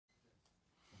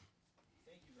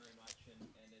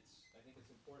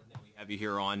Have you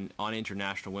here on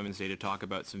International Women's Day to talk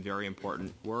about some very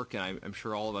important work, and I'm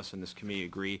sure all of us in this committee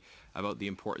agree about the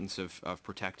importance of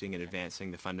protecting and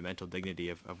advancing the fundamental dignity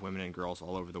of women and girls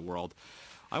all over the world.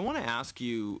 I want to ask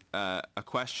you a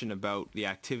question about the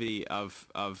activity of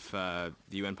the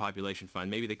UN Population Fund,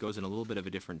 maybe that goes in a little bit of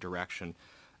a different direction.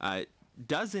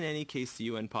 Does in any case the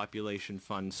UN Population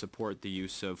Fund support the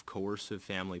use of coercive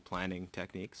family planning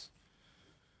techniques?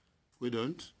 We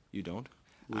don't. You don't?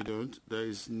 We don't. There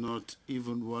is not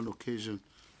even one occasion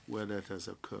where that has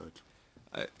occurred.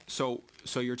 So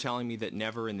you're telling me that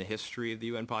never in the history of the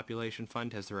UN Population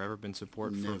Fund has there ever been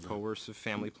support Never. for coercive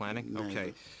family planning? Never.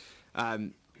 Okay.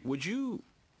 Would you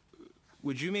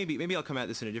maybe I'll come at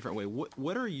this in a different way.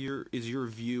 What is your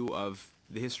view of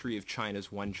the history of China's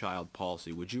one-child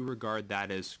policy? Would you regard that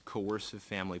as coercive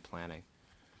family planning?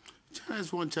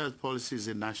 China's one-child policy is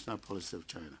a national policy of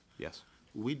China. Yes.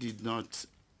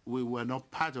 We were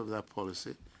not part of that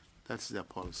policy. That's their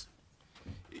policy.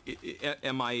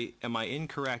 Am I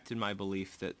incorrect in my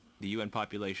belief that the UN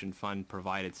Population Fund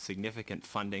provided significant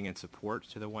funding and support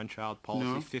to the one-child policy,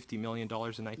 No. $50 million in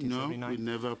 1979? No, we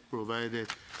never provided.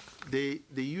 The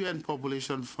UN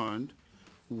Population Fund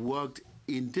worked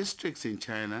in districts in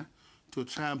China to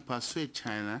try and persuade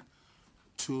China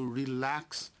to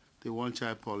relax the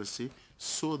one-child policy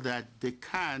so that they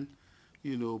can,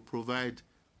 provide,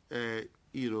 they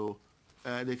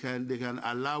can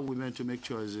allow women to make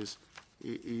choices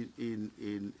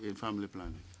in family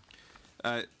planning.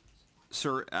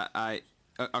 Sir,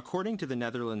 according to the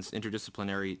Netherlands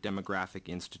Interdisciplinary Demographic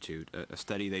Institute, a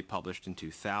study they published in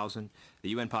 2000, the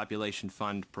UN Population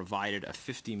Fund provided a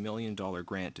 $50 million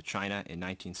grant to China in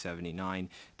 1979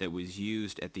 that was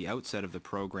used at the outset of the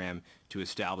program to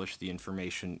establish the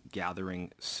information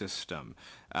gathering system.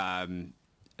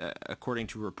 According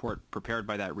to a report prepared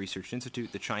by that research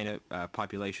institute, the China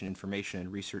Population Information and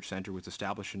Research Center was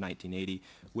established in 1980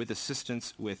 with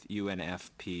assistance with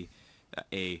UNFPA.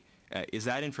 Is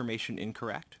that information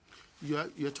incorrect?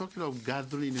 You're talking of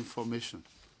gathering information,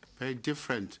 very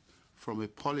different from a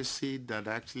policy that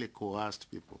actually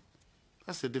coerced people.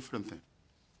 That's a different thing.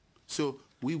 So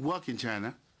we work in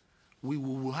China. We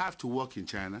will have to work in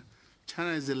China.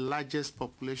 China is the largest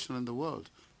population in the world.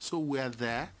 So we are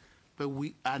there, but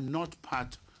we are not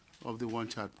part of the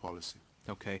one-child policy.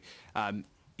 Okay.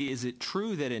 Is it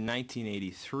true that in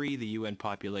 1983 the UN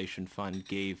Population Fund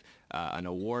gave an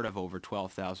award of over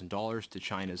 $12,000 to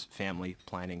China's family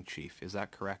planning chief? Is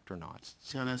that correct or not?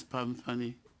 China's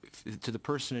family? To the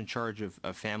person in charge of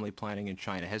family planning in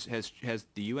China. Has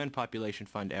the UN Population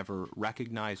Fund ever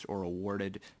recognized or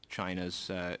awarded China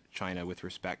with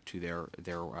respect to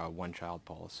their one-child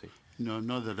policy? No,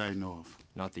 not that I know of.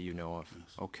 Not that you know of.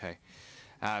 Yes. Okay.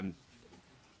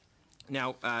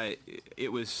 Now,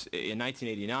 it was in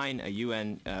 1989, a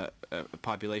UN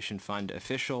Population Fund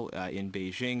official in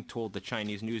Beijing told the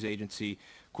Chinese news agency,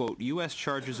 quote, U.S.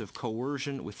 charges of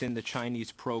coercion within the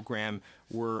Chinese program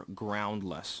were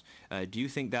groundless. Do you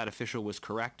think that official was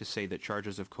correct to say that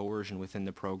charges of coercion within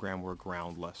the program were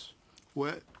groundless?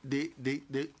 Well, the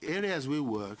areas we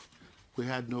work, we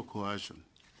had no coercion.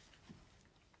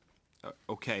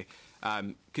 Okay.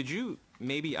 Could you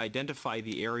maybe identify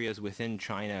the areas within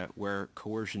China where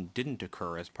coercion didn't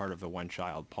occur as part of the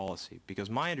one-child policy? Because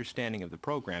my understanding of the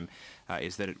program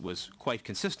is that it was quite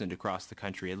consistent across the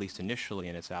country, at least initially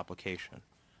in its application.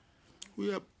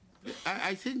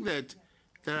 I think that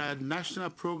there are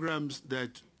national programs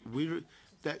that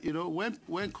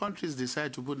when countries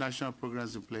decide to put national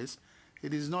programs in place,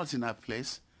 it is not in our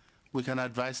place. We can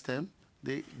advise them.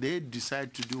 They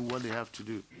decide to do what they have to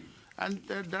do. And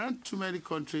there aren't too many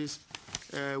countries.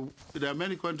 There are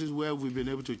many countries where we've been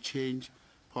able to change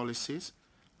policies.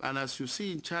 And as you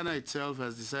see, China itself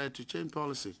has decided to change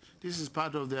policy. This is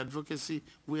part of the advocacy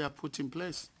we have put in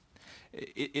place.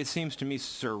 It seems to me,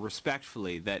 sir,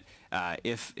 respectfully, that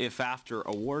if after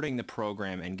awarding the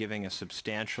program and giving a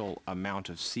substantial amount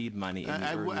of seed money in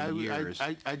the early years...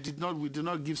 we did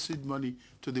not give seed money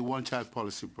to the one-child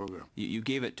policy program. You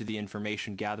gave it to the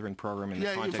information gathering program in the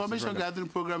context of... Yeah, information gathering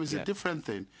program is a different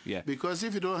thing. Yeah. Because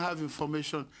if you don't have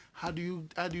information, how do you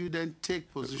then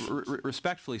take positions?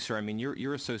 Respectfully, sir, I mean,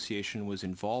 your association was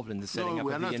involved in the setting up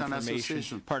of the information... No, we are not an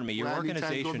association. Pardon me, your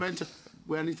organization...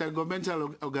 We're an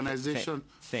intergovernmental organization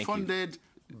funded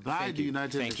by the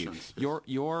United Nations.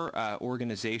 Your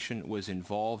organization was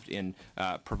involved in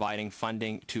providing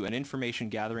funding to an information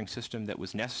gathering system that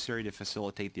was necessary to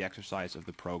facilitate the exercise of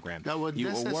the program. You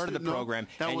awarded the program,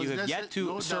 and you have yet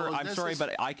to, sir, I'm sorry,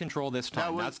 but I control this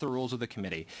time. That's the rules of the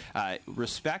committee.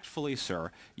 Respectfully,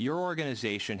 sir, your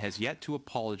organization has yet to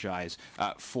apologize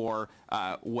for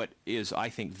what is, I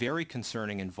think, very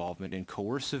concerning involvement in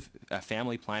coercive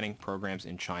family planning programs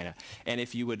in China. And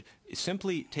if you would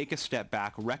simply take a step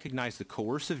back, recognize the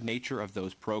coercive nature of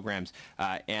those programs,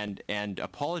 and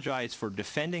apologize for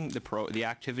defending the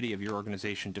activity of your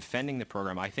organization, defending the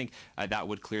program, I think that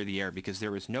would clear the air, because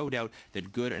there is no doubt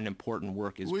that good and important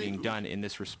work is being done in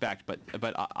this respect.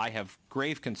 But I have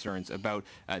grave concerns about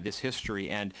this history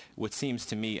and what seems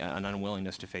to me an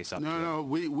unwillingness to face up to it. No,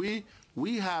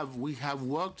 we have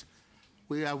worked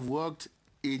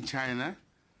in China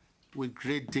with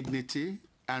great dignity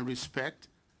and respect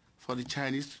for the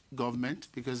Chinese government,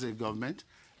 because they're government,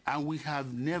 and we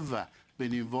have never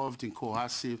been involved in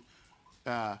coercive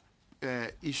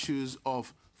issues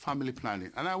of family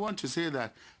planning. And I want to say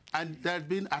that, and there have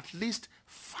been at least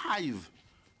five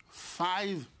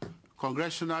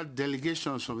congressional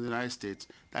delegations from the United States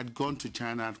that had gone to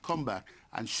China and come back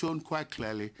and shown quite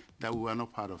clearly that we were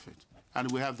not part of it.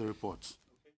 And we have the reports.